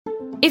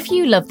If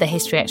you love the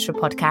History Extra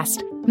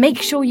podcast,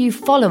 make sure you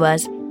follow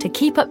us to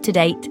keep up to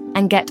date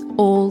and get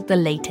all the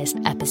latest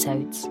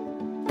episodes.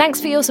 Thanks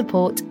for your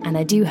support, and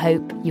I do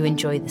hope you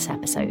enjoy this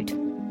episode.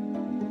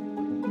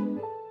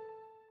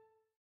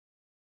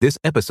 This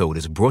episode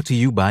is brought to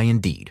you by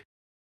Indeed.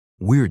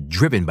 We're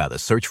driven by the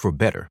search for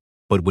better,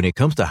 but when it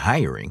comes to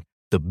hiring,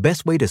 the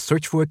best way to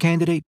search for a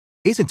candidate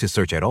isn't to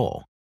search at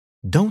all.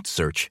 Don't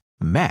search,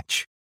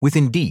 match with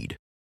Indeed.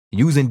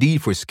 Use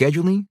Indeed for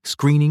scheduling,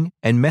 screening,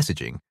 and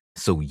messaging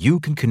so you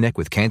can connect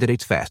with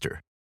candidates faster.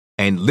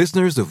 And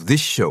listeners of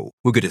this show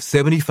will get a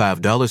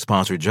 $75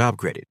 sponsored job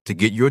credit to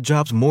get your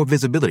jobs more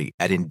visibility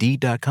at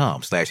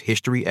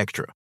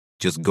Indeed.com/historyextra.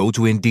 Just go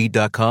to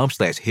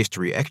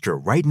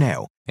Indeed.com/historyextra right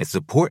now and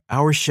support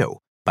our show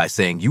by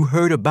saying you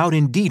heard about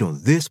Indeed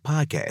on this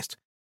podcast.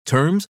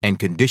 Terms and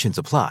conditions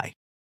apply.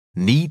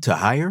 Need to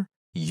hire?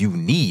 You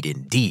need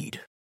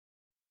Indeed.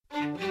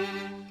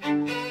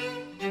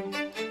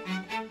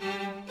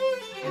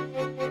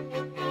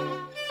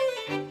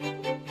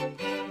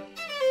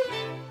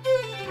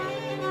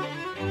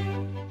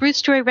 Ruth's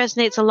story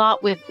resonates a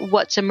lot with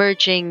what's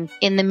emerging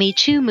in the Me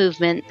Too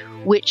movement,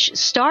 which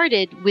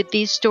started with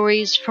these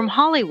stories from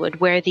Hollywood,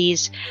 where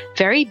these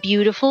very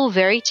beautiful,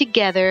 very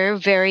together,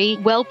 very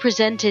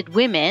well-presented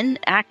women,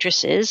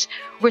 actresses,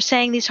 were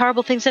saying these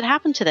horrible things that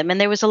happened to them.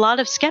 And there was a lot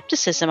of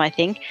skepticism, I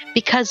think,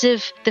 because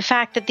of the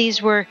fact that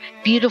these were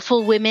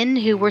beautiful women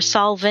who were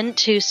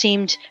solvent, who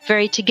seemed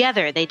very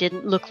together. They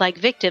didn't look like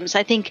victims.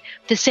 I think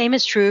the same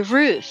is true of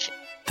Ruth.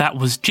 That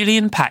was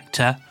Gillian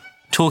Pachter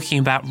talking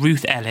about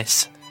Ruth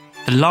Ellis,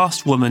 the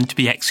last woman to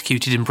be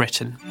executed in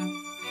Britain.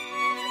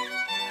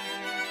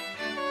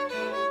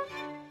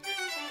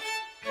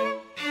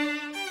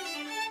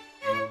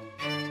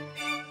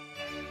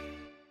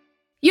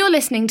 You're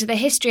listening to the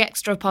History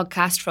Extra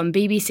podcast from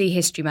BBC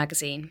History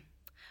Magazine.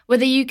 We're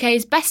the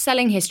UK's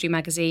best-selling history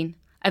magazine,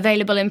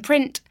 available in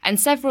print and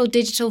several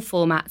digital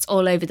formats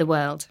all over the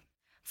world.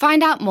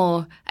 Find out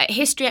more at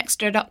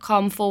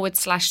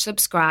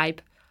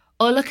historyextra.com/subscribe,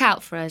 or look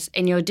out for us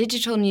in your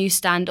digital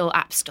newsstand or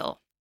app store.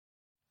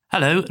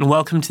 Hello and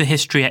welcome to the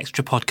History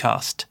Extra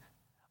podcast.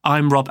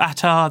 I'm Rob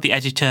Attar, the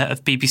editor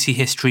of BBC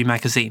History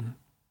Magazine.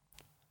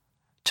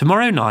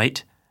 Tomorrow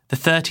night, the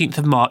 13th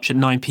of March at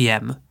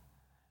 9pm,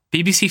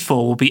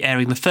 BBC4 will be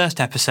airing the first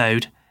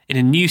episode in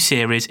a new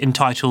series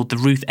entitled The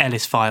Ruth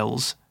Ellis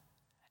Files,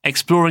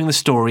 exploring the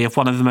story of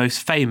one of the most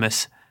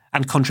famous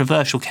and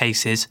controversial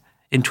cases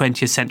in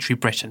 20th century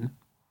Britain.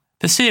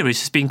 The series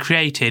has been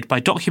created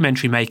by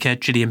documentary maker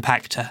Gillian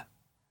Pachter,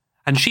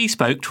 and she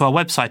spoke to our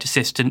website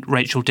assistant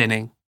Rachel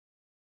Dinning.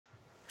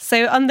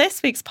 So on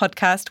this week's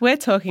podcast, we're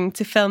talking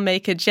to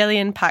filmmaker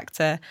Gillian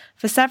Pachter.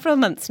 For several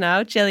months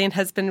now, Gillian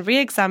has been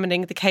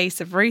re-examining the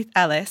case of Ruth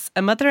Ellis,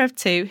 a mother of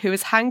two who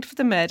was hanged for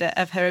the murder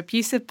of her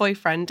abusive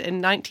boyfriend in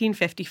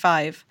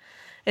 1955.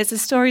 It's a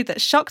story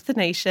that shocked the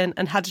nation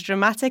and had a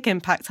dramatic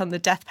impact on the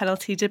death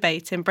penalty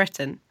debate in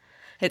Britain.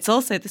 It's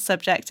also the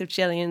subject of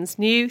Gillian's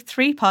new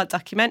 3-part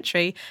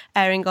documentary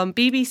airing on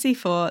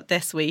BBC4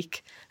 this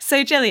week.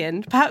 So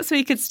Gillian, perhaps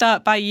we could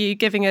start by you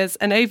giving us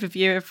an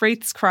overview of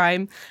Ruth's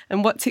crime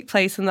and what took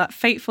place on that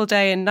fateful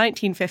day in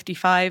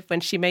 1955 when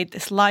she made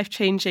this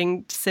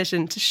life-changing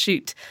decision to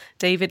shoot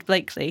David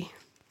Blakely.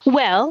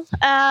 Well,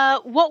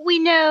 what we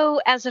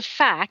know as a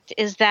fact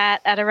is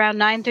that at around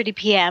 9:30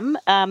 p.m.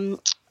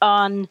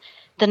 On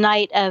the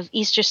night of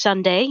Easter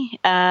Sunday,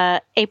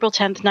 April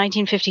 10th,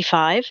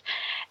 1955,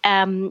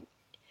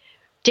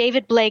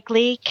 David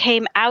Blakely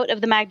came out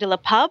of the Magdala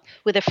pub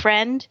with a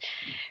friend.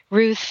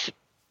 Ruth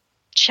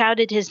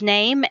shouted his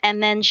name,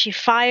 and then she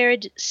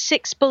fired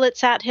 6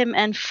 bullets at him,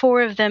 and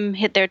 4 of them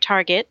hit their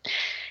target,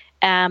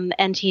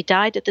 and he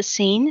died at the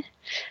scene.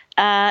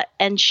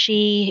 And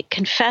she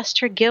confessed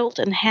her guilt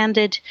and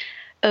handed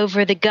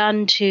over the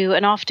gun to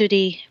an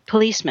off-duty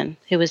policeman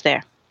who was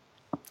there.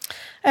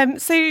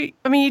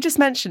 You just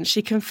mentioned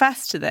she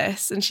confessed to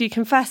this, and she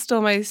confessed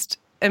almost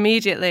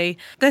immediately.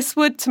 This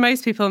would, to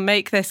most people,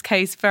 make this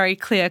case very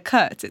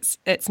clear-cut.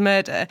 It's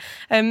murder.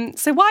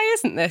 So why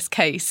isn't this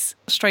case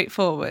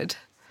straightforward?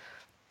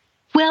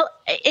 Well,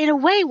 in a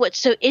way, what's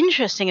so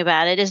interesting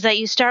about it is that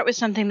you start with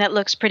something that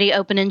looks pretty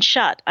open and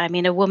shut. I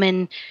mean, a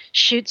woman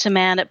shoots a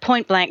man at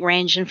point-blank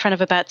range in front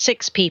of about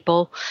 6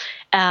 people.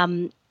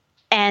 And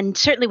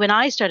certainly when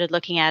I started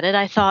looking at it,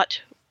 I thought,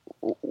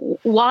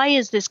 why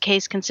is this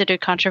case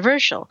considered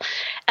controversial?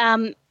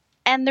 And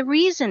the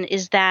reason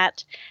is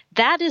that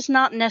is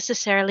not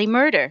necessarily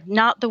murder,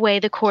 not the way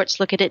the courts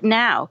look at it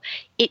now.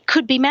 It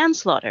could be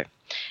manslaughter,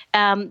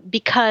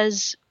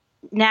 because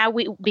of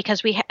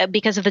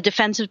the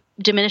defense of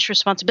diminished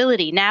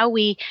responsibility. Now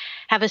we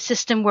have a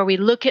system where we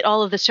look at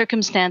all of the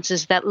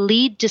circumstances that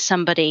lead to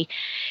somebody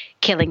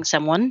killing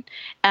someone,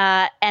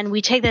 and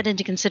we take that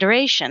into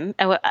consideration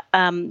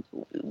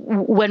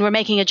when we're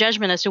making a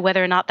judgment as to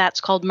whether or not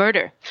that's called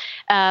murder.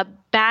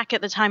 Back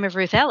at the time of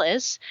Ruth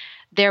Ellis,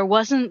 there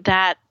wasn't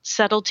that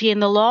subtlety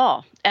in the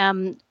law.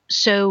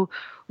 So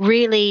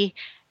really,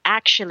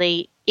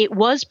 actually, it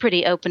was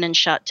pretty open and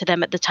shut to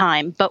them at the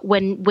time. But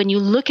when you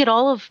look at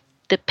all of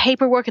the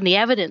paperwork and the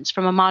evidence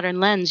from a modern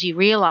lens, you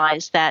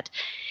realize that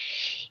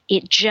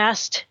it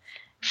just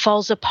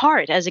falls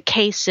apart as a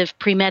case of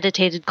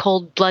premeditated,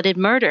 cold-blooded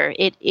murder.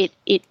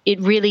 It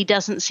really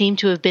doesn't seem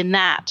to have been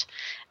that.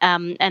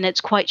 And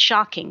it's quite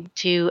shocking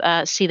to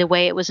see the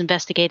way it was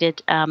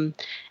investigated and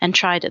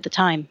tried at the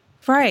time.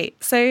 Right.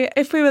 So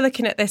if we were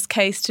looking at this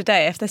case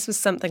today, if this was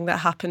something that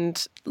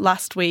happened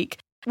last week,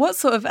 what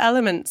sort of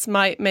elements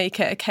might make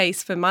it a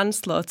case for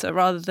manslaughter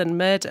rather than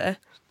murder?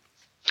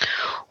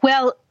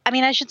 Well, I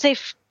mean, I should say,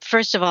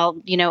 first of all,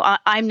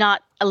 I'm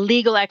not a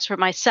legal expert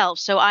myself,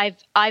 so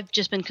I've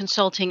just been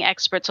consulting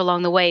experts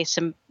along the way,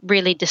 some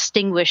really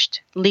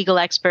distinguished legal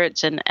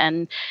experts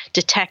and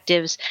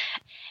detectives.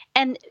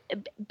 And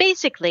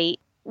basically,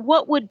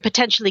 what would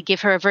potentially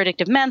give her a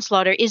verdict of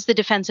manslaughter is the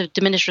defense of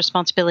diminished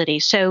responsibility.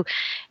 So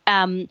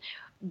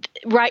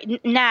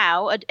right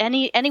now,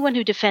 anyone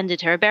who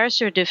defended her, a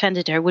barrister who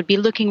defended her, would be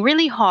looking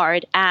really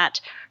hard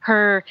at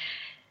her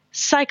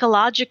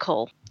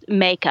psychological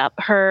makeup,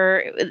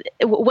 her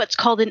what's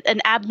called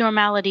an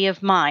abnormality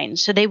of mind.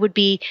 So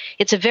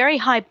it's a very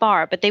high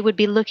bar, but they would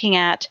be looking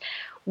at,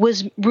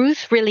 was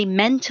Ruth really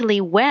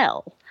mentally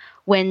well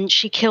when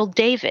she killed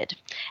David?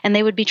 And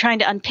they would be trying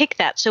to unpick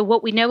that. So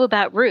what we know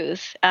about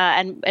Ruth,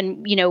 and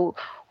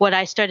what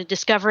I started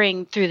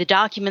discovering through the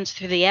documents,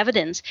 through the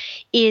evidence,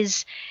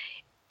 is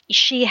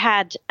she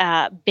had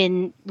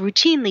been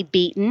routinely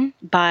beaten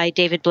by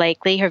David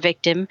Blakely, her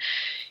victim.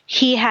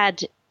 He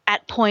had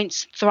at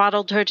points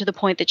throttled her to the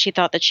point that she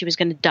thought that she was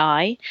going to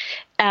die.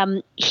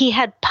 He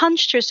had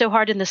punched her so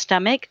hard in the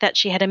stomach that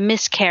she had a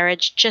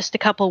miscarriage just a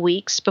couple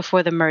weeks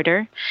before the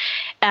murder.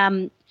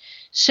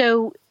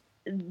 So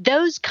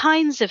those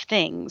kinds of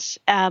things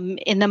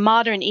in the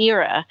modern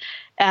era,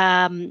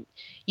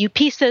 you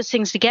piece those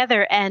things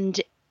together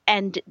and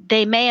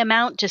they may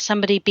amount to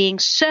somebody being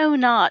so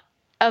not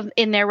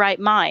in their right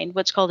mind,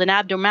 what's called an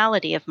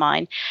abnormality of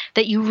mind,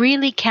 that you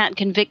really can't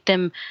convict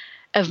them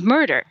of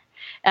murder.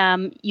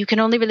 You can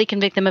only really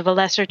convict them of a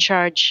lesser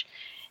charge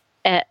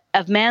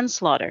of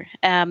manslaughter.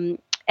 And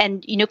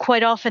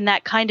quite often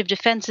that kind of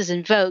defense is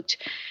invoked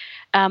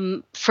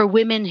for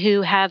women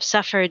who have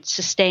suffered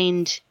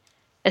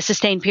a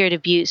sustained period of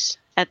abuse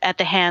at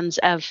the hands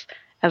of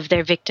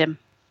their victim.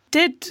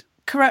 Did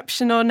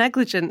corruption or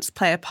negligence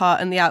play a part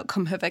in the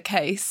outcome of a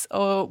case,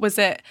 or was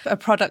it a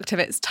product of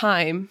its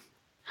time?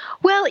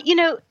 Well,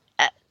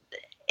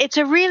 it's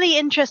a really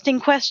interesting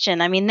question.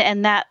 I mean,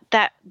 and that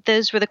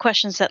those were the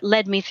questions that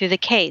led me through the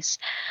case.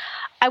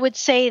 I would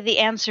say the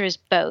answer is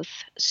both.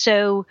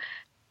 So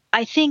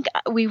I think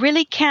we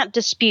really can't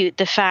dispute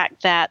the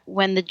fact that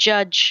when the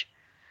judge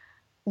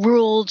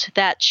ruled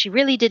that she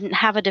really didn't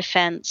have a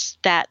defense,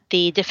 that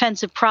the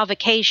defense of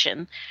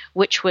provocation,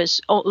 which was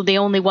the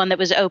only one that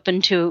was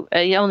open to,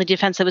 the only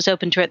defense that was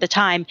open to her at the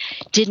time,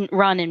 didn't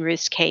run in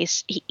Ruth's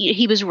case.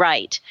 He was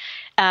right.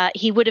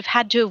 He would have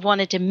had to have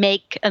wanted to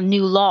make a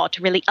new law,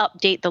 to really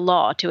update the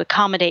law, to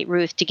accommodate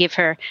Ruth, to give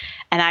her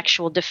an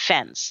actual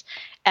defense.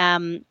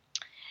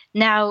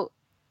 Now,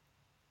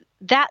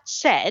 that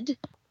said,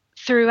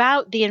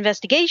 throughout the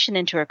investigation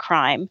into her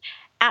crime,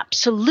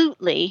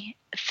 absolutely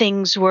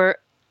things were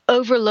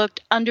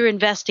overlooked,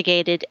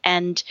 under-investigated,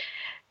 and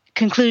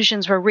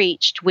conclusions were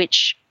reached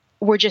which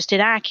were just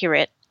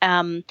inaccurate.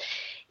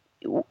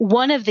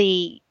 One of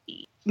the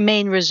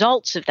main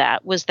results of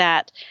that was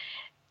that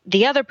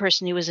the other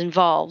person who was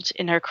involved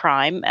in her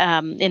crime,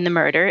 in the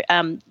murder,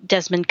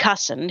 Desmond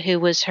Cusson, who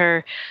was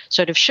her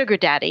sort of sugar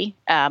daddy,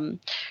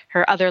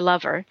 her other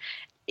lover,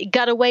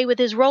 got away with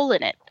his role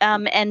in it.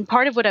 And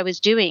part of what I was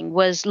doing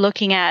was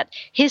looking at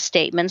his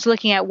statements,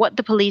 looking at what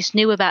the police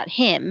knew about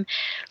him,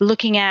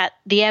 looking at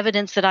the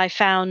evidence that I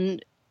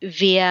found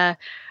via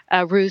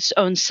Ruth's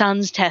own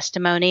son's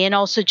testimony, and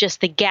also just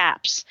the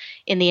gaps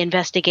in the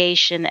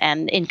investigation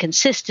and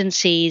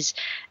inconsistencies.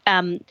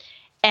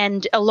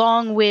 And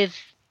along with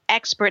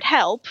expert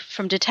help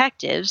from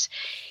detectives,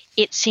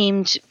 it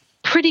seemed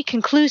pretty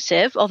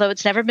conclusive, although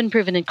it's never been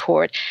proven in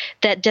court,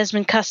 that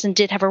Desmond Cusson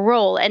did have a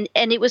role. And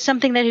it was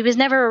something that he was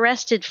never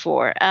arrested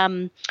for,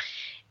 and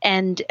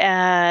went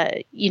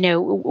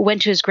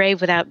to his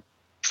grave without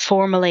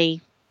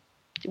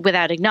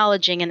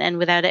acknowledging and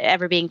without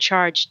ever being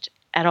charged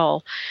at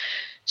all.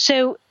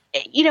 So,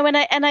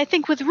 and I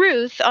think with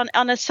Ruth,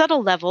 on a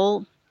subtle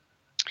level,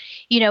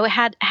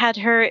 had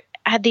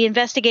the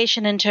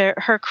investigation into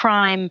her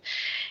crime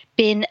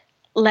been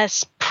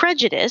less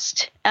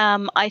prejudiced,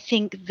 I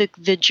think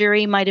the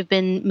jury might have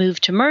been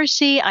moved to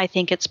mercy. I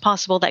think it's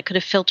possible that could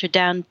have filtered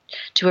down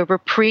to a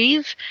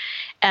reprieve.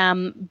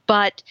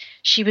 But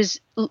she was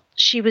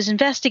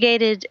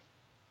investigated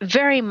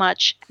very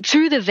much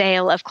through the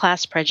veil of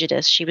class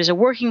prejudice. She was a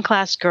working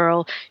class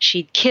girl.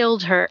 She'd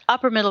killed her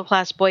upper middle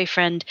class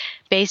boyfriend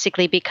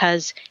basically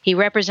because he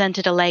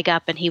represented a leg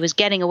up and he was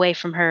getting away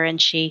from her,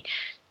 and she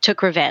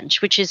took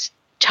revenge, which is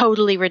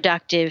totally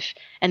reductive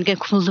and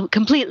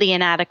completely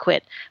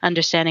inadequate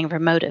understanding of her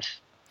motive.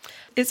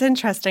 It's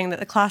interesting that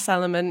the class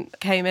element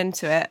came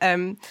into it.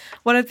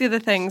 One of the other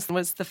things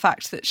was the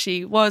fact that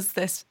she was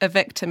a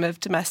victim of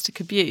domestic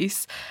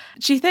abuse.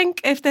 Do you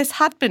think if this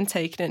had been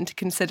taken into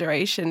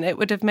consideration, it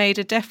would have made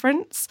a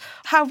difference?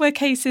 How were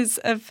cases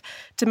of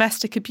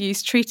domestic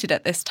abuse treated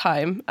at this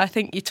time? I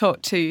think you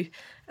talked to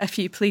a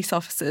few police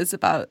officers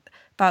about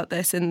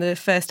this in the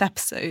first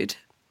episode.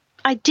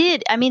 I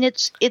did. I mean,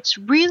 it's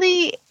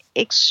really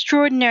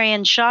extraordinary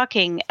and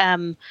shocking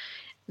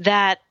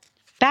that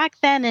back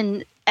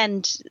then,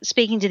 and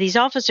speaking to these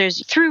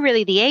officers through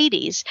really the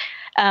 80s,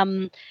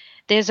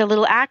 there's a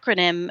little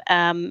acronym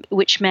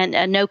which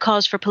meant no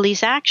cause for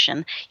police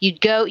action.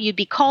 You'd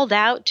be called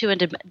out to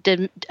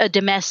a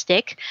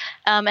domestic,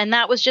 and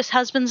that was just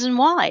husbands and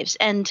wives,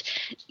 and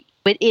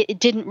it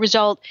didn't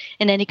result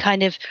in any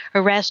kind of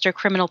arrest or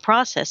criminal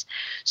process.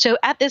 So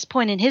at this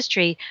point in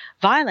history,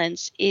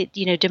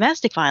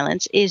 domestic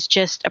violence is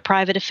just a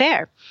private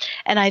affair.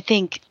 And I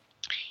think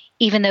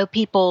even though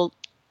people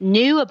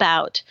knew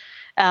about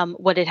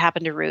what had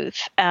happened to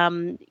Ruth,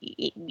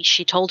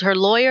 she told her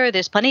lawyer,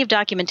 there's plenty of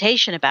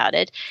documentation about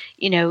it.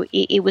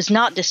 It was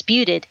not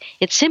disputed.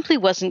 It simply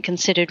wasn't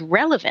considered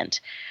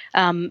relevant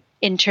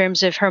in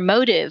terms of her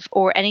motive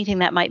or anything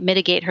that might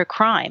mitigate her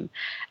crime,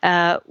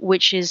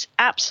 which is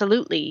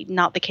absolutely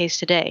not the case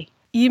today.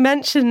 You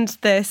mentioned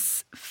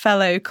this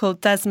fellow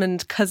called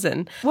Desmond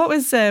Cousin. What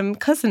was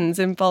Cousin's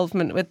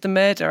involvement with the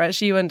murder,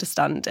 as you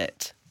understand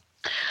it?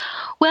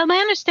 Well, my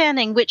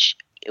understanding, which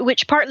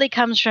partly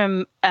comes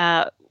from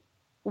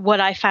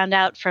what I found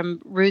out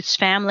from Ruth's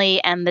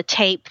family and the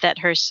tape that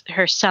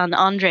her son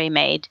Andre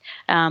made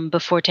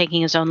before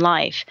taking his own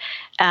life,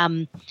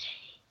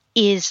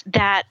 is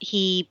that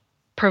he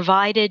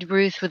provided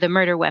Ruth with a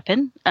murder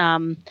weapon,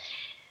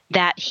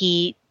 that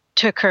he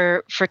took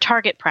her for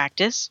target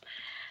practice,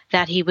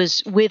 that he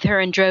was with her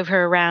and drove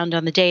her around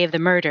on the day of the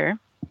murder.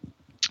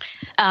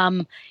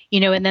 And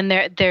then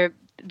there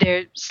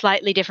are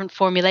slightly different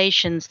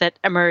formulations that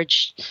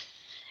emerge,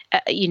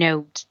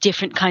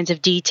 different kinds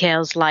of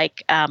details,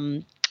 like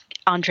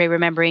Andre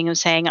remembering him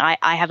saying,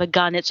 I have a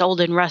gun, it's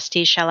old and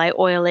rusty, shall I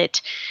oil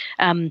it?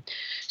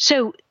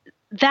 So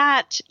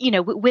that,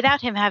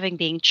 without him having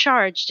been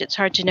charged, it's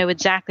hard to know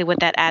exactly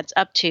what that adds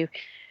up to.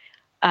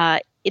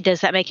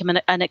 Does that make him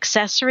an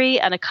accessory,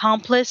 an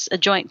accomplice, a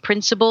joint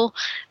principal?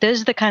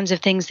 Those are the kinds of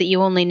things that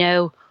you only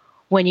know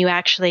when you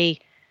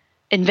actually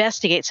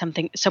investigate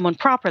someone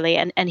properly.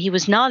 And he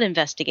was not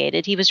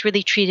investigated. He was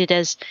really treated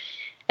as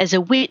a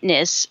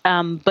witness,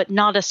 but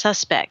not a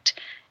suspect.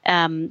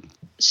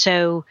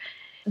 So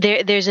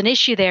there's an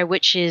issue there,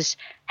 which is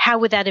how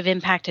would that have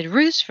impacted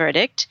Ruth's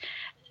verdict?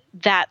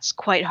 That's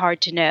quite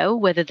hard to know,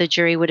 whether the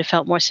jury would have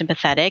felt more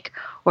sympathetic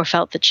or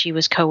felt that she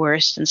was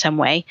coerced in some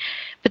way.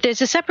 But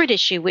there's a separate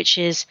issue, which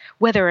is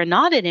whether or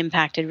not it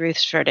impacted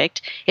Ruth's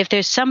verdict. If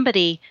there's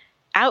somebody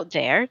out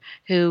there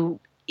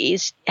who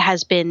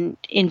has been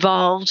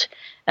involved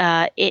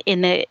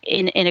in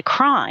a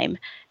crime,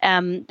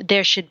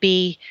 there should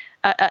be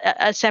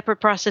a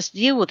separate process to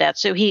deal with that.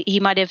 So he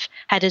might have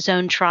had his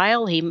own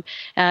trial.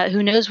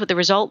 Who knows what the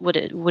result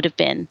would have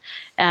been.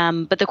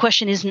 But the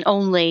question isn't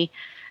only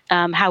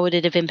how would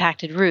it have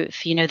impacted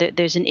Ruth?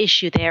 There's an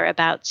issue there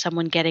about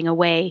someone getting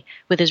away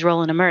with his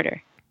role in a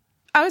murder.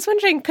 I was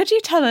wondering, could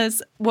you tell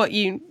us what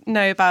you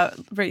know about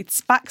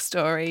Ruth's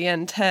backstory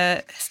and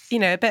her,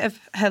 a bit of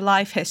her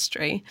life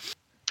history?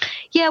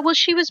 Yeah, well,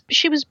 she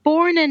was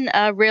born in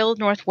Rhyl,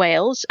 North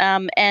Wales,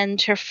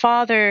 and her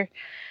father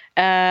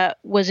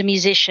was a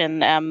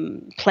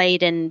musician,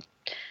 played in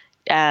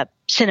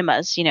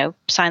cinemas,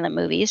 silent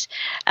movies.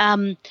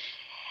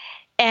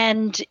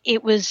 And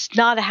it was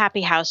not a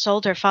happy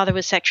household. Her father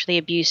was sexually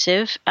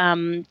abusive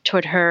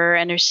toward her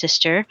and her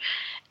sister.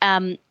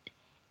 And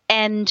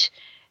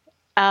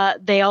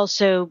they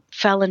also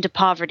fell into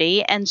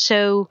poverty. And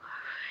so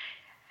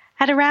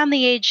at around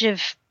the age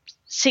of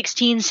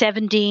 16,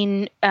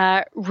 17,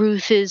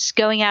 Ruth is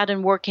going out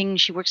and working.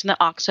 She works in the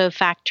OXO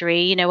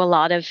factory. A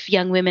lot of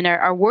young women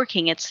are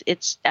working.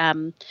 It's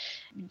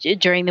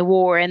during the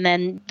war, and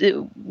then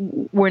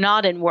were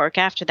not in work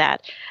after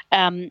that.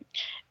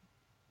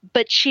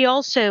 But she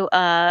also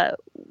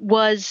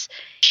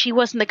she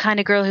wasn't the kind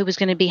of girl who was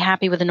going to be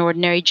happy with an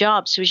ordinary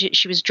job. So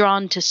she was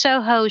drawn to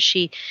Soho.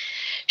 She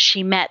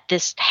met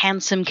this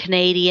handsome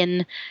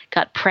Canadian,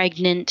 got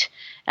pregnant.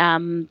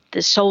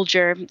 The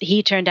soldier,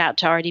 he turned out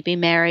to already be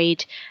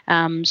married.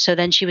 So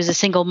then she was a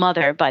single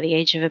mother by the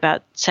age of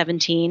about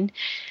 17.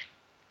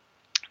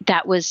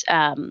 That was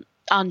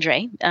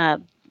Andre,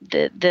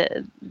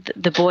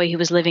 the boy who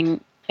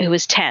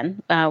was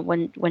 10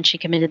 when she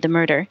committed the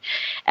murder.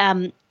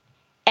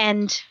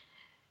 And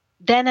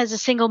then as a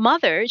single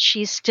mother,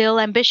 she's still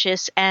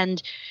ambitious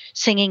and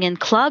singing in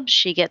clubs.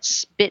 She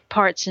gets a bit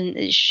part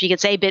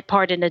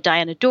in a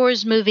Diana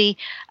Dors movie.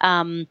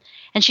 And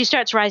she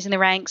starts rising the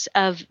ranks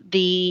of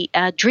the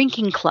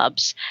drinking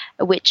clubs,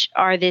 which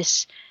are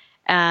this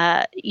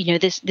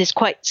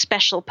quite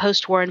special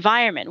post-war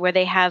environment where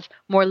they have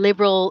more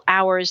liberal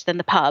hours than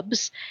the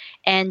pubs.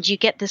 And you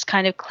get this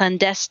kind of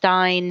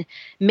clandestine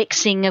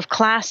mixing of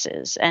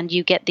classes, and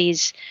you get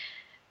these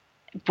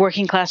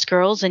working class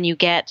girls, and you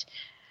get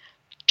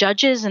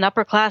judges and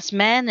upper class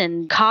men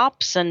and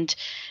cops and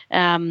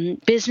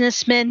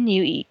businessmen.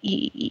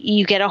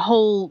 You get a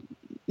whole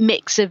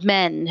mix of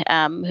men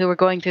who were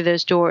going through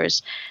those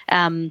doors,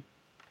 and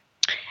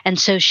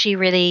so she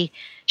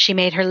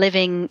made her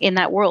living in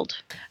that world.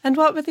 And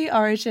what were the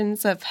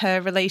origins of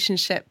her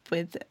relationship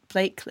with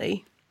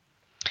Blakely?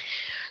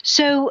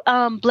 So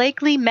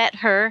Blakely met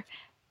her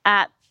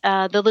at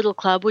the Little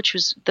Club, which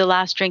was the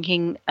last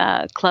drinking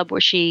club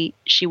where she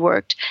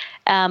worked,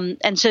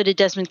 and so did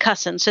Desmond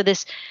Cusson. So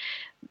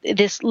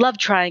this love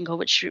triangle,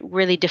 which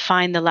really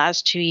defined the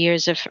last 2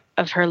 years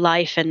of her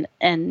life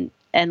and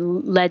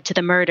led to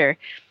the murder,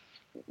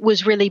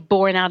 was really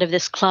born out of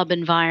this club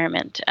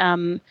environment.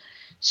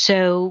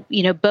 So,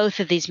 both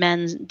of these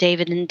men,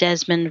 David and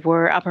Desmond,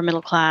 were upper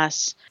middle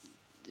class,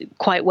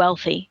 quite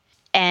wealthy,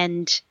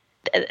 and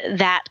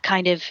that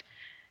kind of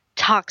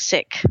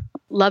toxic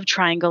love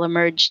triangle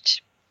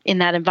emerged in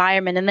that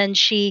environment. And then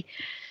she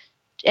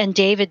and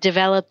David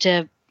developed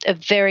a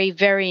very,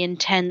 very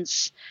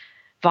intense,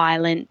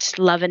 violent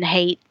love and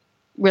hate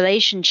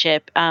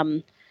relationship.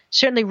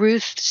 Certainly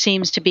Ruth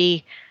seems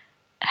to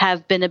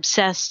have been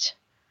obsessed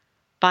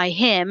by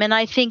him. And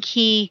I think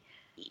he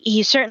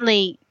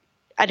certainly,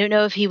 I don't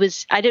know if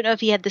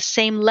he had the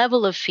same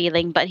level of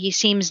feeling, but he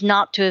seems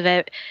not to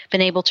have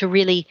been able to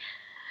really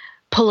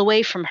pull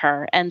away from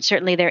her. And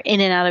certainly they're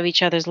in and out of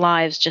each other's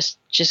lives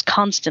just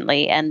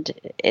constantly. And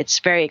it's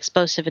very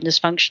explosive and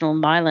dysfunctional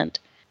and violent.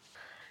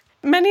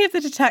 Many of the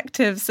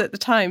detectives at the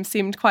time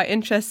seemed quite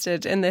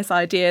interested in this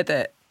idea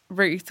that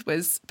Ruth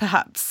was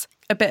perhaps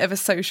a bit of a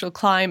social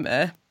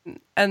climber,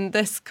 and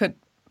this could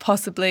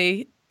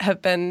possibly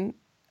have been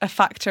a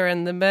factor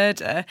in the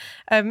murder.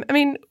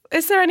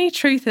 Is there any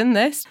truth in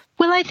this?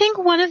 Well, I think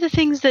one of the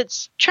things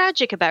that's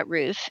tragic about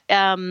Ruth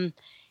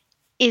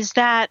is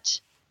that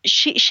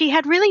she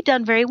had really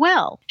done very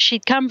well.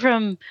 She'd come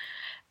from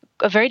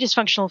a very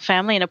dysfunctional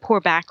family and a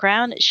poor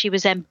background. She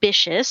was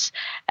ambitious.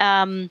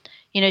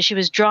 She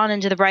was drawn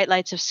into the bright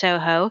lights of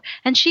Soho,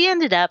 and she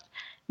ended up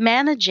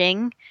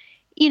managing,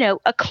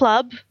 a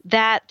club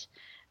that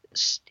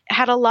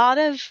had a lot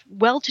of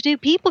well-to-do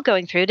people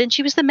going through it, and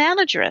she was the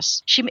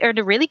manageress. She earned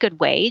a really good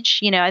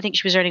wage. I think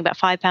she was earning about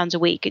 £5 a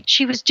week.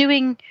 She was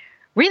doing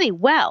really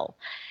well.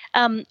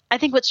 I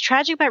think what's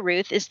tragic about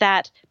Ruth is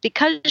that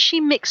because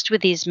she mixed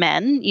with these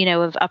men,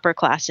 of upper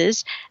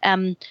classes,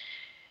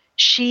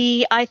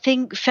 she, I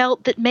think,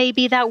 felt that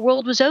maybe that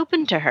world was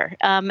open to her,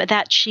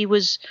 that she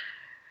was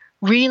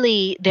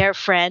really their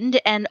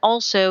friend, and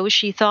also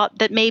she thought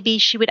that maybe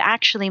she would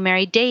actually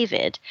marry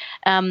David.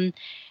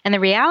 And the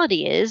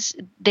reality is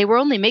they were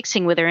only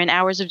mixing with her in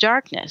hours of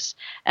darkness.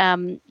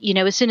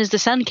 As soon as the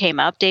sun came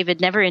up, David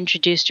never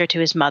introduced her to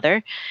his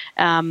mother.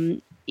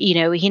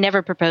 He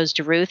never proposed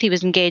to Ruth. He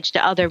was engaged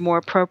to other more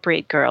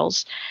appropriate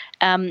girls.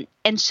 And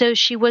so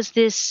she was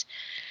this,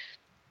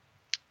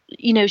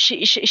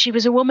 she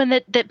was a woman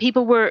that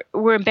people were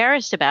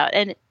embarrassed about.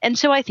 And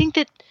so I think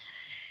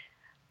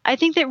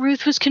that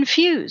Ruth was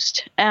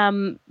confused.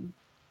 I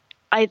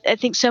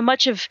think so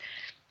much of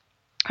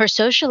her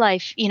social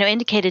life,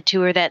 indicated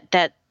to her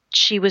that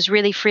she was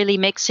really freely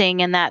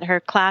mixing and that her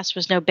class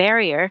was no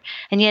barrier.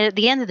 And yet at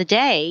the end of the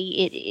day,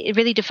 it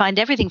really defined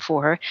everything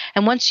for her.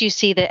 And once you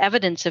see the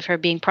evidence of her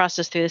being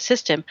processed through the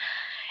system,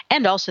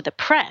 and also the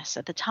press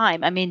at the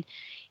time,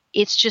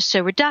 it's just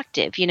so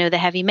reductive. The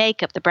heavy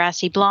makeup, the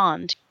brassy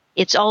blonde,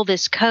 it's all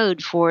this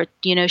code for,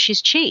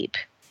 she's cheap.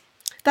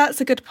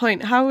 That's a good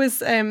point. How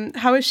was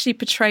she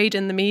portrayed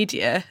in the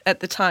media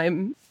at the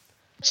time?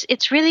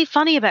 It's really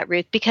funny about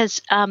Ruth because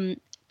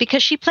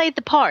she played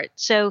the part.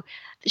 So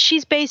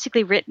she's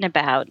basically written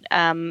about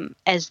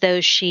as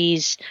though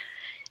she's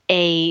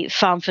a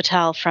femme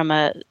fatale from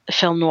a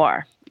film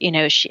noir.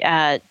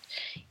 The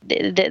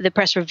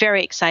press were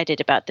very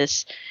excited about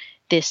this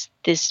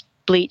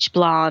bleach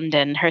blonde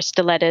and her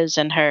stilettos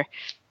and her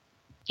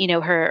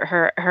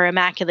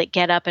immaculate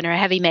getup and her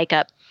heavy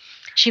makeup.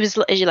 She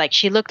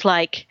looked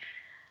like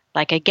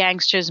a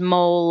gangster's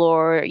mole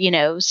or,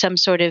 some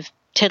sort of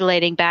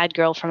titillating bad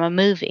girl from a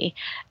movie.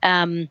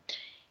 Kind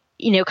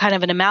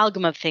of an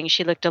amalgam of things.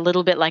 She looked a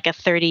little bit like a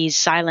 30s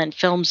silent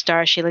film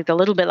star. She looked a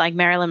little bit like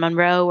Marilyn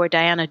Monroe or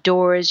Diana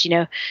Dors,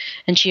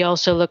 and she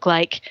also looked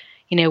like,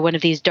 one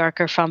of these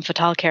darker femme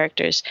fatale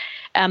characters.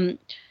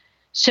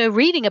 So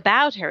reading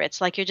about her, it's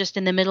like you're just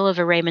in the middle of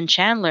a Raymond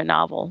Chandler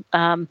novel.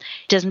 It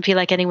doesn't feel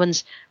like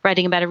anyone's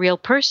writing about a real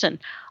person.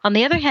 On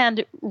the other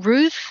hand,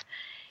 Ruth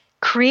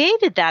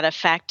created that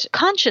effect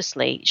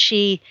consciously.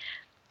 She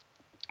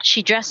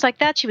dressed like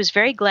that. She was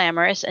very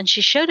glamorous, and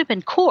she showed up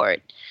in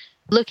court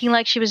looking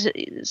like she was,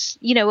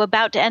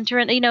 about to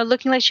enter,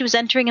 looking like she was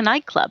entering a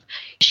nightclub.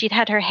 She'd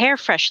had her hair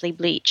freshly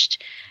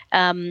bleached.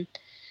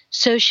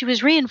 So she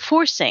was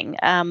reinforcing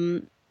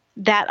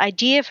that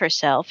idea of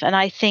herself. And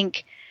I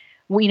think,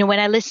 when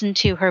I listen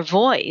to her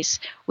voice,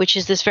 which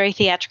is this very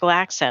theatrical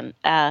accent,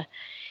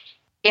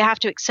 you have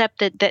to accept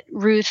that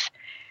Ruth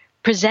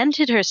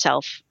presented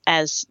herself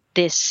as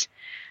this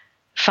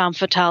femme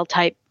fatale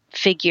type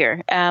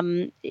figure,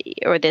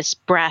 or this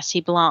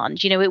brassy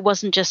blonde. It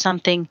wasn't just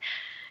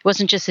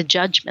a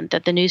judgment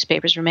that the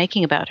newspapers were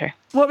making about her.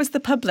 What was the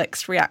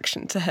public's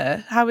reaction to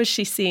her? How was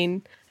she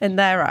seen in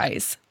their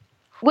eyes?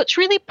 What's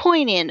really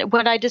poignant,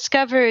 what I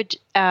discovered,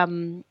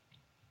 and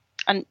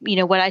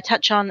what I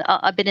touch on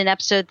a bit in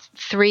episode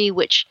 3,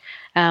 which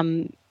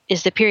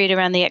is the period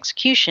around the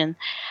execution,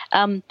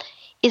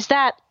 is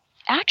that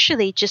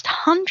actually just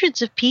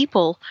hundreds of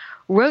people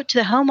wrote to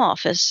the Home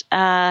Office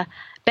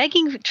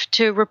begging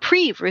to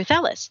reprieve Ruth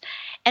Ellis.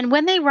 And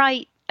when they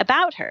write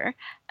about her,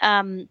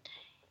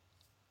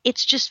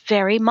 it's just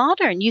very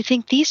modern. You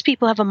think these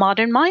people have a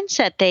modern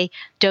mindset. They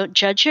don't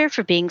judge her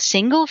for being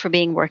single, for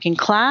being working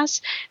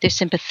class. They're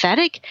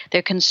sympathetic.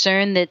 They're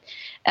concerned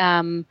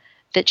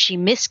that she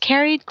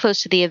miscarried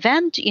close to the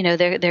event.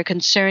 They're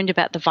concerned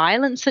about the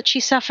violence that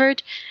she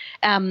suffered.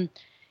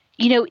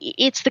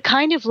 It's the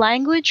kind of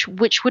language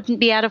which wouldn't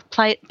be out of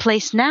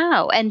place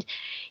now. And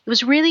it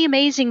was really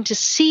amazing to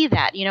see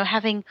that,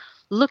 having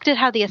looked at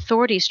how the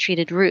authorities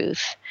treated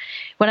Ruth.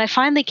 When I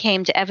finally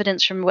came to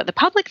evidence from what the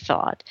public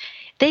thought,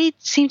 they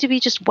seemed to be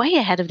just way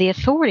ahead of the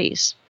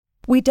authorities.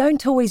 We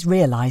don't always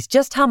realise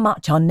just how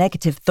much our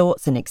negative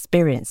thoughts and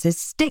experiences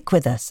stick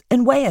with us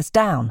and weigh us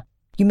down.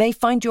 You may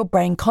find your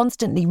brain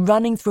constantly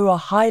running through a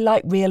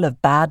highlight reel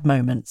of bad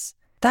moments.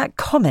 That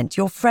comment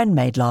your friend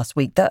made last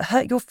week that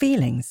hurt your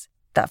feelings.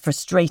 That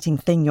frustrating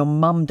thing your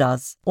mum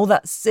does. Or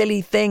that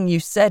silly thing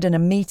you said in a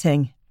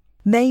meeting.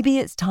 Maybe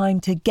it's time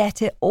to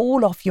get it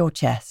all off your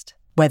chest.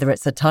 Whether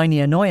it's a tiny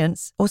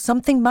annoyance or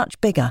something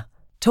much bigger,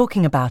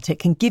 talking about it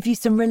can give you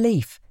some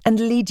relief and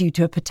lead you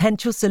to a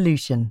potential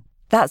solution.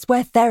 That's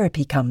where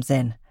therapy comes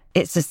in.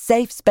 It's a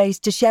safe space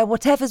to share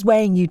whatever's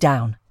weighing you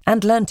down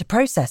and learn to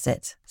process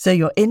it, so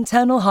your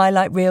internal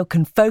highlight reel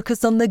can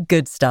focus on the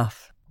good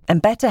stuff.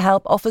 And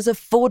BetterHelp offers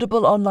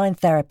affordable online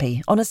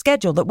therapy on a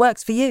schedule that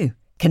works for you.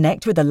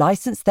 Connect with a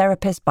licensed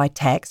therapist by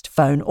text,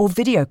 phone, or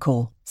video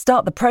call.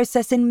 Start the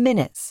process in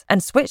minutes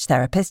and switch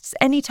therapists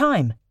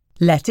anytime.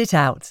 Let it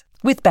out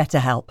with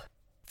BetterHelp.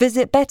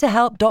 Visit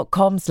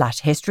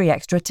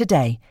betterhelp.com/historyextra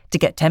today to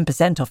get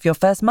 10% off your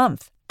first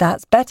month.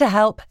 That's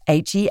BetterHelp,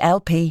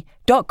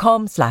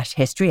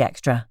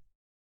 HELP.com/historyextra.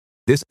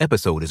 This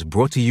episode is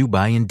brought to you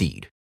by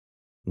Indeed.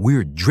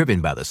 We're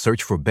driven by the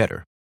search for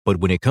better,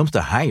 but when it comes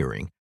to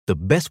hiring, the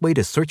best way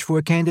to search for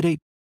a candidate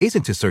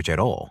isn't to search at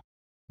all.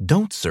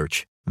 Don't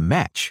search,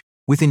 match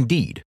with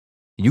Indeed.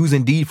 Use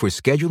Indeed for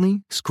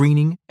scheduling,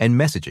 screening, and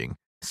messaging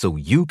so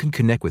you can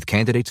connect with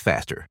candidates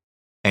faster.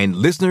 And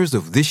listeners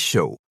of this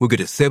show will get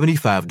a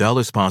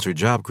 $75 sponsored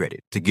job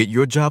credit to get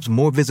your jobs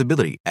more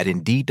visibility at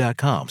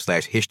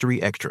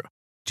Indeed.com/historyextra.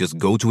 Just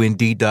go to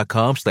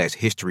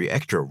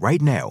Indeed.com/historyextra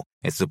right now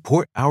and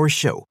support our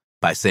show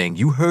by saying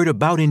you heard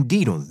about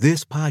Indeed on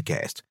this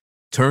podcast.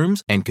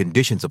 Terms and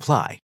conditions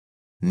apply.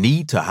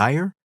 Need to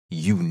hire?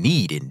 You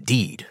need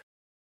Indeed.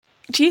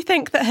 Do you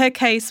think that her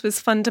case was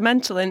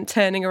fundamental in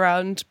turning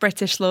around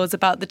British laws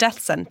about the death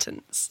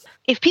sentence?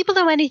 If people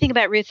know anything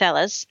about Ruth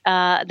Ellis,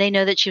 they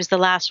know that she was the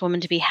last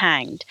woman to be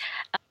hanged.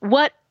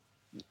 What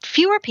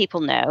fewer people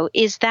know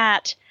is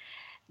that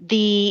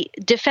the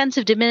defense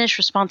of diminished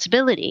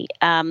responsibility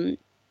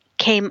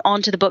came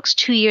onto the books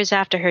 2 years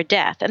after her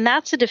death. And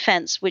that's a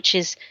defense which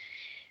is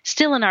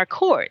still in our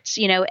courts,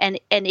 and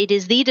it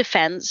is the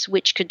defense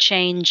which could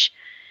change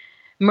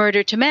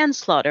murder to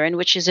manslaughter and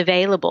which is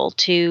available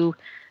to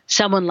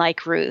someone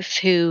like Ruth,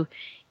 who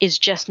is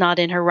just not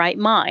in her right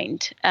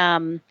mind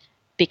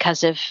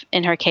because of,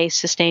 in her case,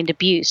 sustained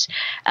abuse.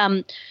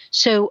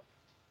 So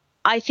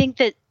I think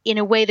that, in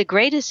a way, the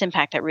greatest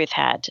impact that Ruth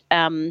had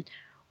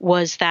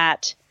was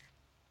that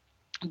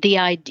the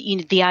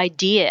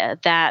idea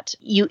that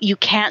you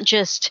can't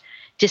just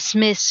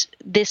dismiss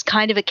this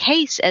kind of a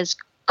case as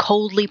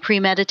coldly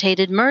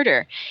premeditated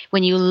murder.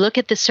 When you look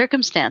at the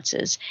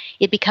circumstances,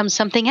 it becomes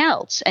something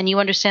else. And you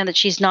understand that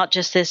she's not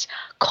just this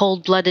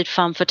cold-blooded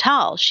femme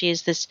fatale. She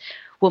is this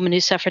woman who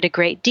suffered a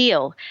great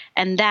deal.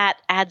 And that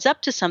adds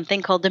up to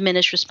something called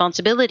diminished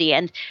responsibility.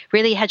 And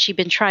really, had she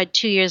been tried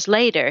 2 years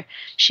later,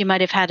 she might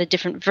have had a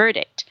different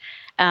verdict,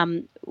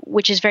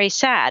 which is very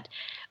sad.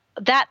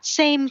 That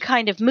same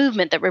kind of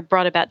movement that were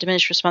brought about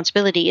diminished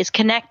responsibility is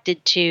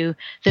connected to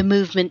the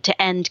movement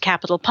to end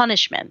capital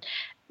punishment,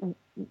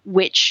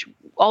 which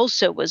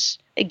also was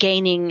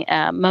gaining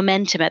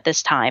momentum at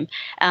this time.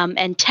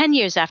 And 10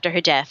 years after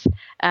her death,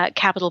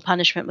 capital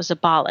punishment was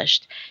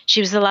abolished. She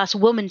was the last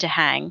woman to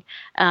hang.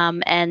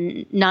 And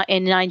in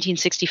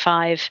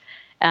 1965,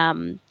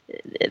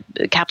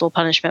 capital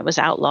punishment was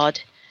outlawed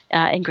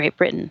in Great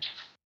Britain.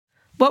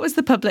 What was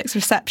the public's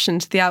reception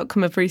to the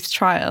outcome of Ruth's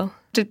trial?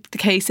 Did the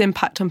case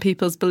impact on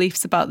people's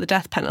beliefs about the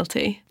death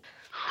penalty?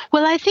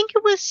 Well, I think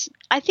it was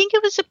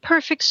a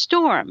perfect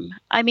storm.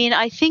 I mean,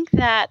 I think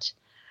that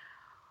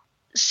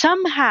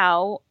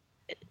somehow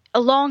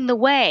along the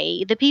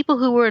way, the people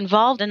who were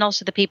involved and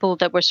also the people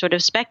that were sort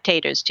of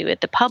spectators to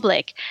it, the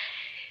public,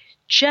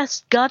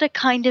 just got a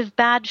kind of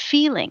bad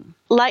feeling.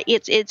 Like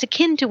it's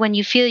akin to when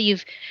you feel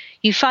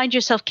you find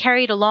yourself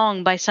carried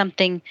along by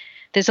something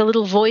there's a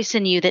little voice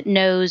in you that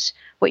knows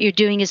what you're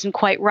doing isn't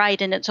quite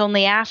right, and it's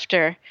only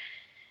after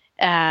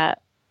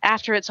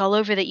it's all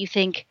over that you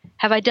think,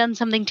 have I done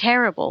something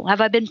terrible?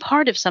 Have I been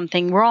part of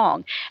something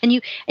wrong? And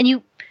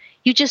you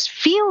just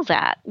feel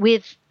that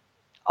with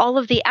all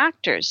of the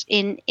actors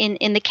in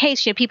the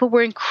case. People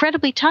were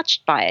incredibly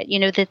touched by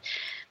it.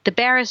 The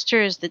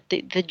barristers,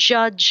 the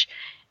judge,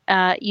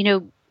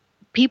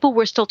 people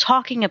were still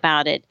talking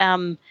about it.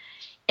 And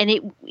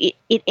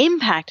it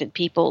impacted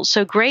people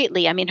so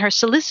greatly. I mean, her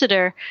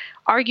solicitor,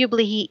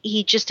 arguably,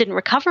 he just didn't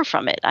recover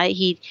from it.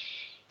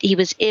 He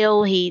was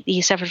ill.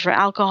 He suffered from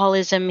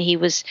alcoholism. He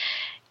was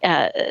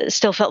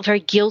still felt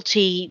very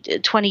guilty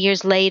 20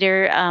 years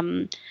later.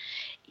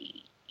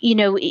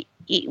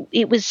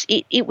 It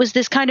was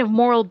this kind of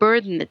moral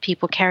burden that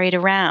people carried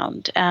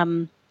around,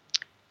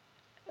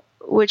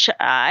 which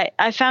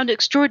I found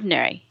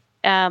extraordinary.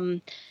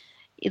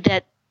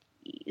 That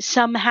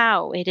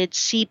somehow it had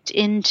seeped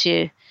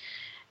into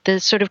the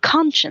sort of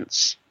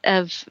conscience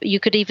of, you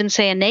could even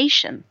say, a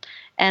nation,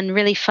 and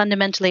really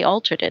fundamentally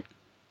altered it.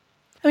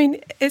 I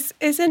mean, it's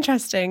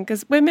interesting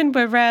because women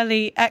were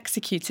rarely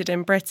executed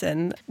in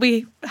Britain.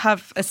 We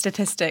have a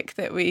statistic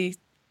that we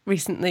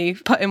recently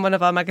put in one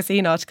of our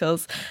magazine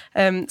articles.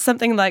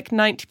 Something like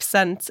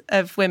 90%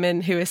 of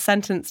women who are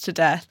sentenced to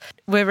death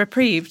were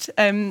reprieved.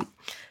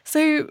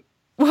 So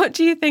what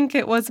do you think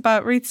it was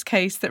about Ruth's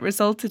case that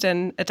resulted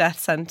in a death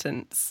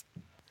sentence?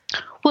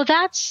 Well,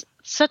 that's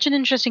such an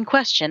interesting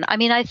question. I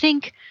mean, I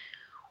think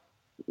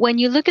when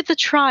you look at the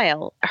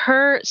trial,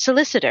 her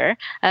solicitor,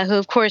 who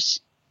of course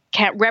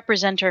can't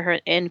represent her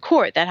in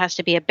court, that has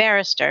to be a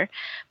barrister,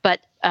 but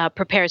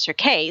prepares her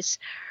case.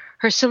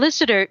 Her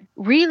solicitor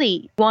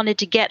really wanted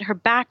to get her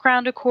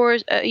background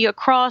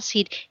across.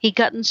 He'd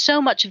gotten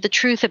so much of the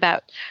truth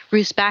about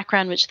Ruth's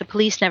background, which the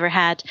police never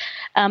had,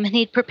 and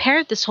he'd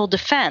prepared this whole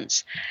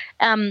defense.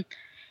 And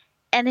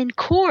in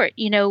court,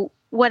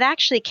 what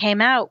actually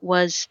came out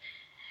was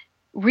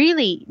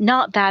really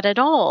not that at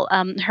all.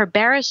 Her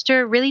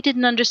barrister really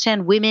didn't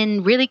understand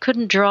women, really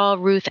couldn't draw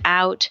Ruth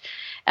out.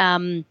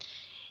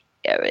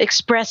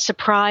 Expressed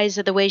surprise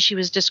at the way she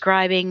was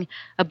describing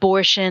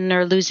abortion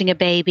or losing a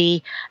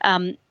baby,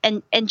 and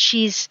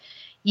she's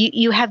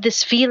you have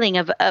this feeling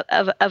of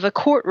a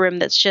courtroom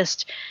that's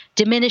just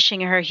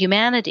diminishing her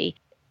humanity.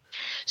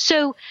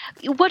 So,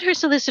 what her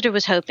solicitor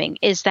was hoping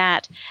is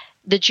that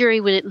the jury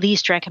would at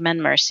least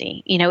recommend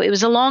mercy. It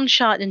was a long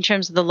shot in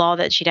terms of the law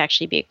that she'd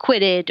actually be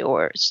acquitted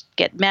or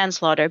get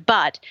manslaughter,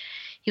 but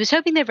he was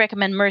hoping they'd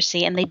recommend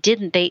mercy, and they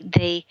didn't.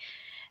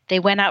 They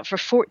went out for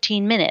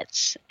 14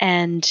 minutes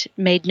and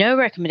made no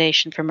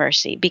recommendation for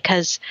mercy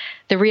because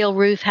the real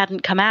Ruth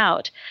hadn't come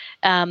out.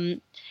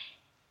 And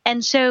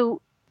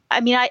so,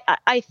 I mean,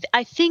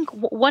 I think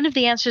one of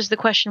the answers to the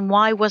question,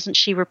 why wasn't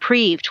she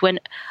reprieved when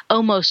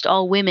almost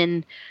all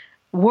women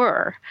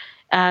were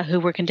who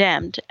were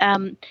condemned,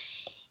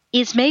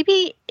 is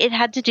maybe it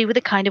had to do with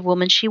the kind of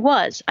woman she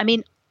was. I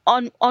mean,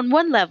 on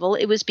one level,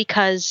 it was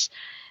because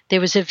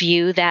there was a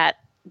view that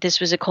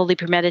this was a coldly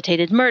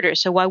premeditated murder,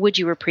 so why would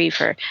you reprieve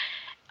her?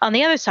 On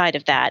the other side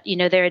of that,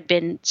 there had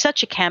been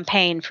such a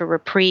campaign for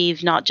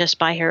reprieve, not just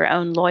by her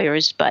own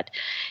lawyers, but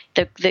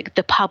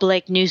the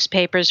public,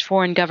 newspapers,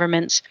 foreign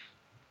governments,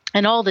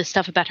 and all this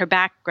stuff about her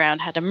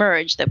background had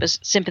emerged that was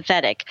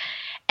sympathetic,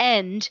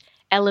 and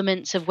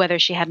elements of whether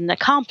she had an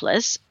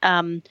accomplice,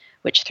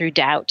 which threw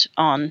doubt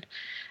on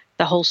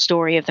the whole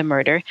story of the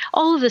murder.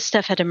 All of this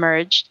stuff had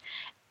emerged.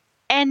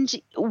 And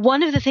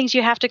one of the things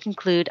you have to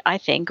conclude, I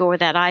think, or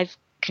that I've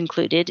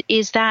concluded,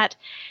 is that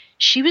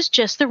she was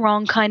just the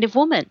wrong kind of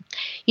woman.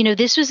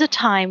 This was a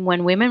time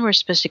when women were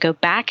supposed to go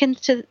back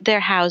into their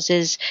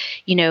houses,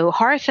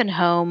 hearth and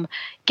home,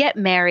 get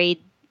married,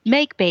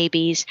 make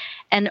babies,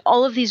 and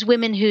all of these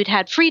women who'd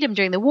had freedom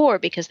during the war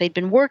because they'd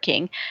been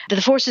working,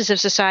 the forces of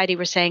society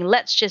were saying,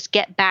 let's just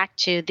get back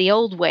to the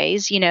old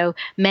ways.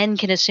 Men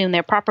can assume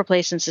their proper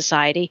place in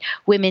society.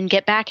 Women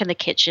get back in the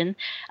kitchen.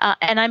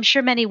 And I'm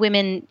sure many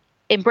women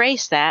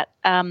embrace that.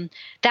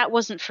 That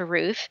wasn't for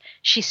Ruth.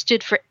 She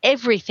stood for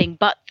everything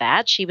but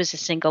that. She was a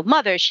single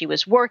mother. She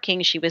was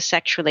working. She was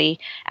sexually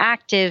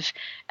active.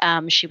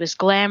 She was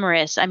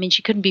glamorous. I mean,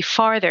 she couldn't be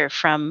farther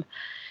from,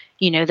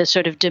 the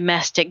sort of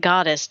domestic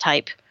goddess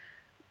type,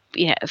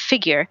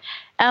 figure.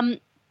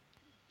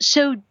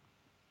 So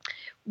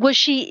was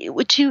she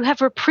to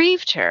have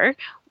reprieved her?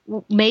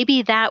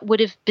 Maybe that would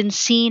have been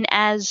seen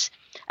as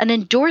an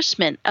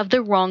endorsement of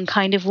the wrong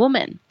kind of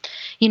woman.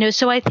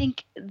 So I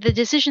think the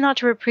decision not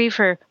to reprieve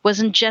her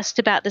wasn't just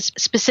about the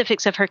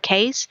specifics of her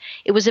case.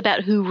 It was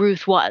about who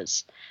Ruth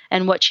was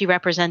and what she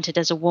represented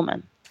as a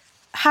woman.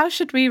 How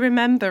should we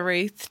remember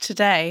Ruth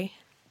today?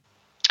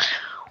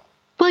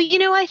 Well,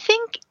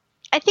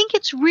 I think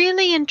it's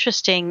really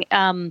interesting.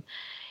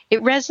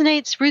 It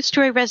resonates. Ruth's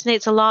story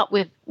resonates a lot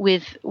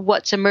with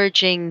what's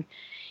emerging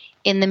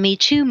in the Me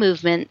Too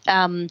movement,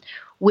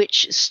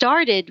 which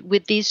started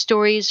with these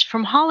stories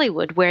from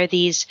Hollywood, where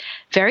these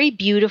very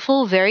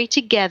beautiful, very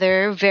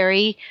together,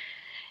 very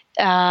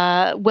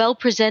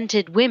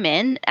well-presented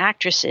women,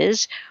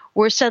 actresses,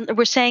 were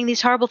saying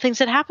these horrible things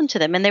that happened to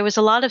them. And there was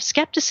a lot of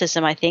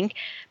skepticism, I think,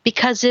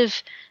 because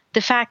of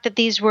the fact that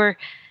these were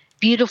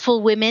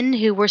beautiful women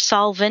who were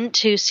solvent,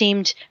 who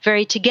seemed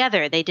very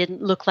together. They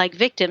didn't look like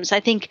victims. I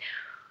think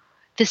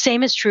the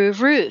same is true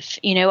of Ruth.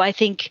 I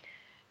think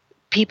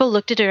people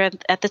looked at her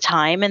at the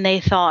time and they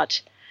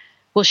thought,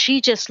 well,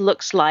 she just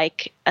looks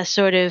like a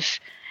sort of,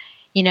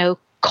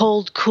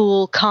 cold,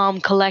 cool, calm,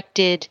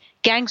 collected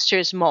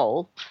gangster's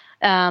mole.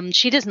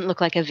 She doesn't look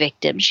like a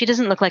victim. She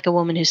doesn't look like a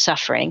woman who's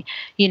suffering,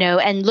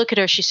 and look at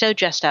her. She's so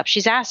dressed up.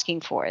 She's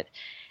asking for it.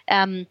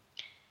 And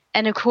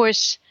of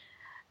course,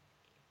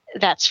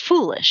 that's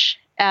foolish.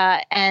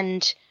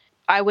 And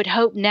I would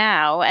hope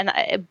now,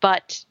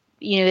 but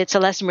it's a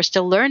lesson we're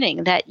still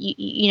learning, that,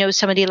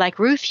 somebody like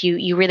Ruth,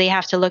 you really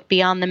have to look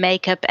beyond the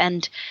makeup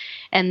and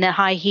the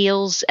high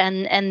heels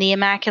and the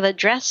immaculate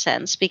dress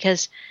sense,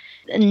 because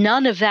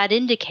none of that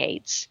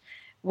indicates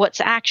what's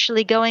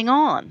actually going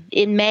on.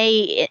 It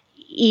may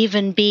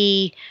even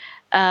be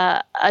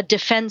a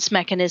defense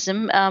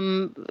mechanism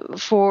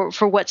for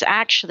what's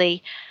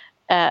actually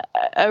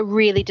a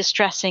really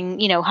distressing,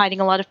 hiding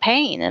a lot of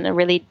pain and a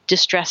really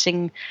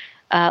distressing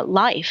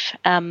life.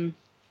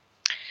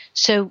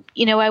 So,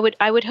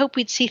 I would hope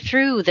we'd see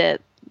through the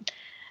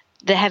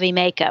heavy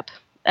makeup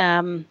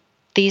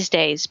these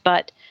days,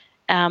 but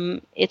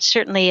it's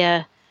certainly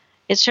a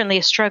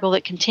struggle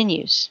that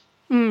continues.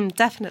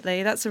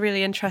 Definitely. That's a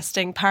really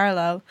interesting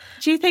parallel.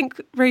 Do you think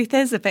Ruth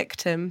is a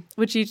victim?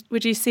 Would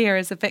you see her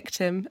as a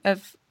victim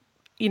of,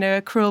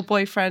 a cruel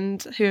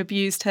boyfriend who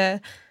abused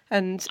her,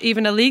 and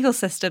even a legal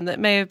system that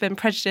may have been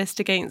prejudiced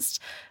against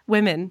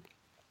women?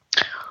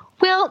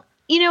 Well,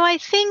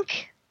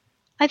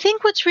 I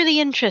think what's really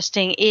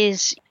interesting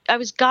is I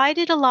was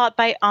guided a lot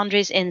by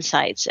Andre's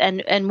insights.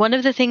 And one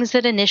of the things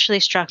that initially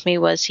struck me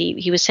was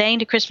he was saying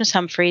to Christmas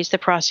Humphreys, the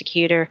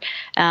prosecutor,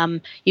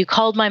 you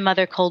called my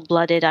mother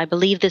cold-blooded. I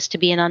believe this to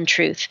be an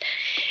untruth.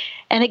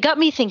 And it got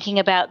me thinking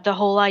about the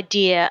whole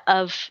idea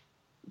of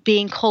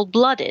being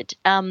cold-blooded.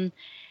 And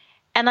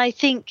I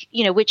think,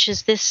 which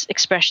is this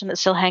expression that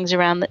still hangs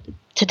around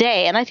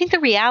today. And I think the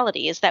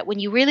reality is that when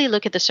you really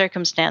look at the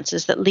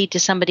circumstances that lead to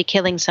somebody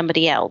killing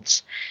somebody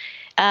else,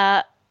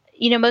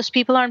 most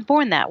people aren't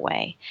born that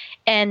way.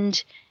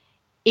 And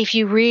if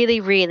you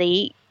really,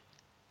 really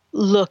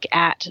look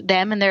at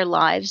them and their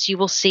lives, you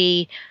will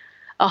see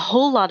a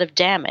whole lot of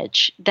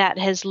damage that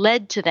has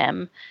led to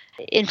them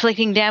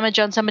inflicting damage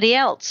on somebody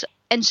else.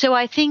 And so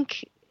I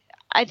think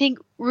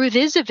Ruth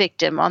is a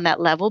victim on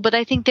that level, but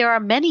I think there are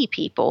many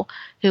people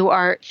who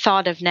are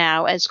thought of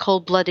now as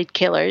cold-blooded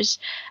killers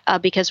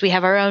because we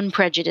have our own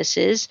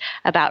prejudices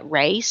about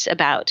race,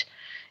 about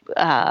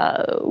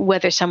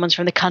whether someone's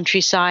from the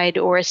countryside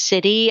or a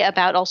city,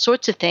 about all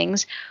sorts of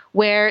things,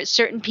 where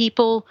certain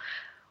people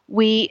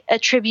we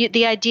attribute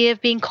the idea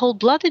of being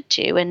cold-blooded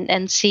to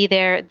and see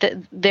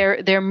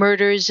their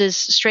murders as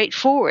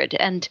straightforward.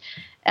 And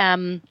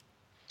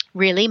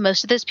really,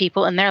 most of those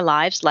people in their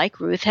lives, like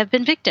Ruth, have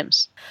been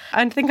victims.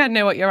 I think I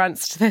know what your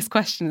answer to this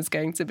question is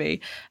going to be.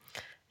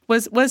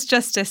 Was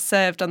justice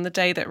served on the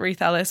day that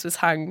Ruth Ellis was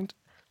hanged?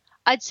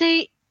 I'd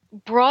say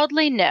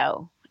broadly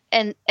no.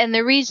 And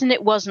the reason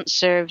it wasn't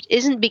served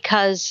isn't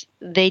because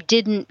they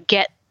didn't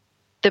get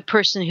the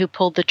person who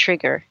pulled the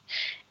trigger.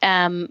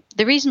 The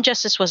reason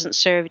justice wasn't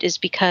served is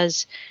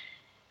because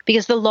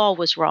the law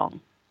was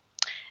wrong.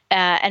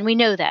 And we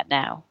know that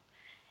now.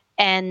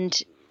 And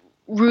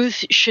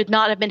Ruth should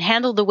not have been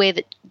handled the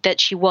way that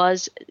she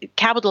was.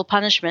 Capital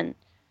punishment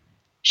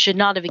should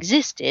not have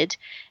existed.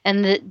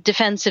 And the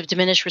defense of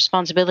diminished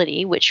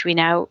responsibility, which we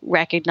now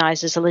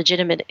recognize as a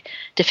legitimate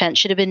defense,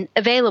 should have been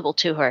available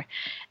to her.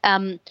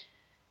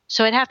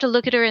 So I'd have to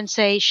look at her and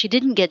say she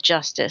didn't get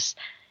justice.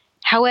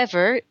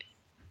 However,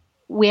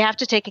 we have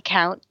to take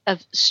account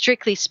of,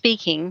 strictly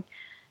speaking,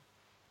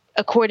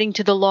 according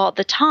to the law at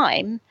the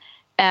time,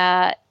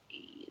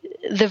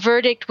 the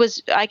verdict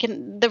was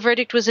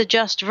a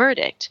just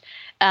verdict.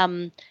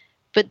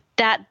 But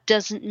that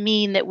doesn't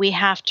mean that we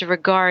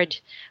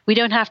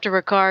don't have to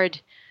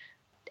regard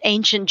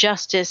ancient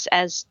justice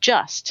as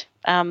just.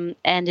 And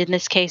in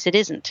this case, it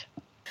isn't.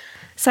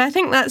 So I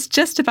think that's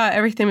just about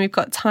everything we've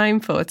got time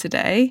for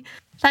today.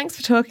 Thanks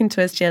for talking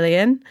to us,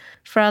 Gillian.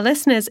 For our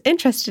listeners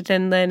interested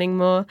in learning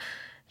more,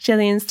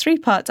 Gillian's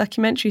 3-part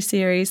documentary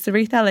series, The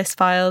Ruth Ellis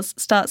Files,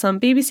 starts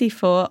on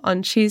BBC4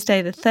 on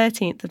Tuesday the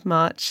 13th of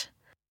March.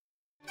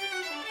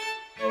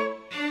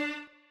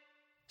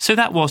 So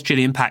that was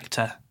Gillian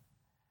Pachter.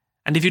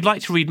 And if you'd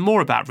like to read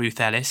more about Ruth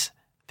Ellis,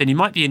 then you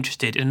might be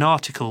interested in an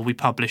article we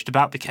published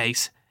about the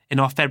case in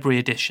our February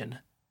edition,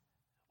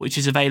 which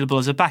is available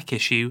as a back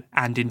issue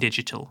and in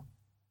digital.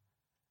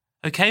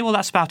 OK, well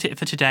that's about it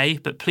for today,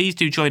 but please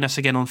do join us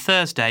again on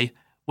Thursday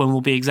when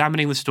we'll be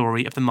examining the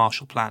story of the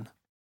Marshall Plan.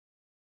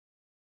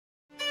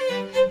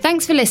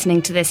 Thanks for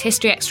listening to this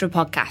History Extra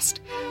podcast,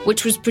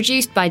 which was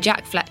produced by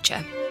Jack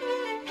Fletcher.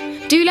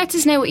 Do let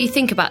us know what you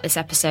think about this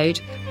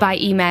episode by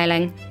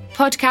emailing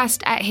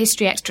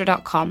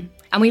podcast@historyextra.com,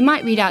 and we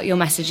might read out your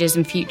messages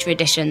in future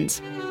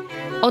editions.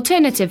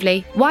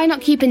 Alternatively, why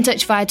not keep in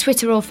touch via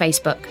Twitter or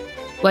Facebook?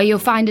 where you'll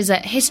find us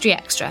at History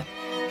Extra.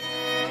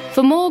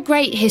 For more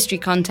great history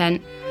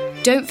content,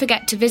 don't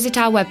forget to visit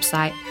our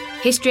website,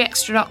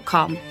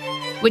 historyextra.com,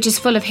 which is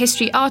full of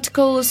history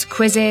articles,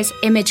 quizzes,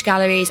 image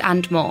galleries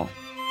and more.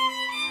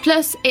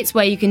 Plus, it's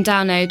where you can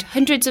download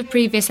hundreds of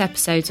previous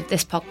episodes of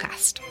this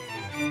podcast.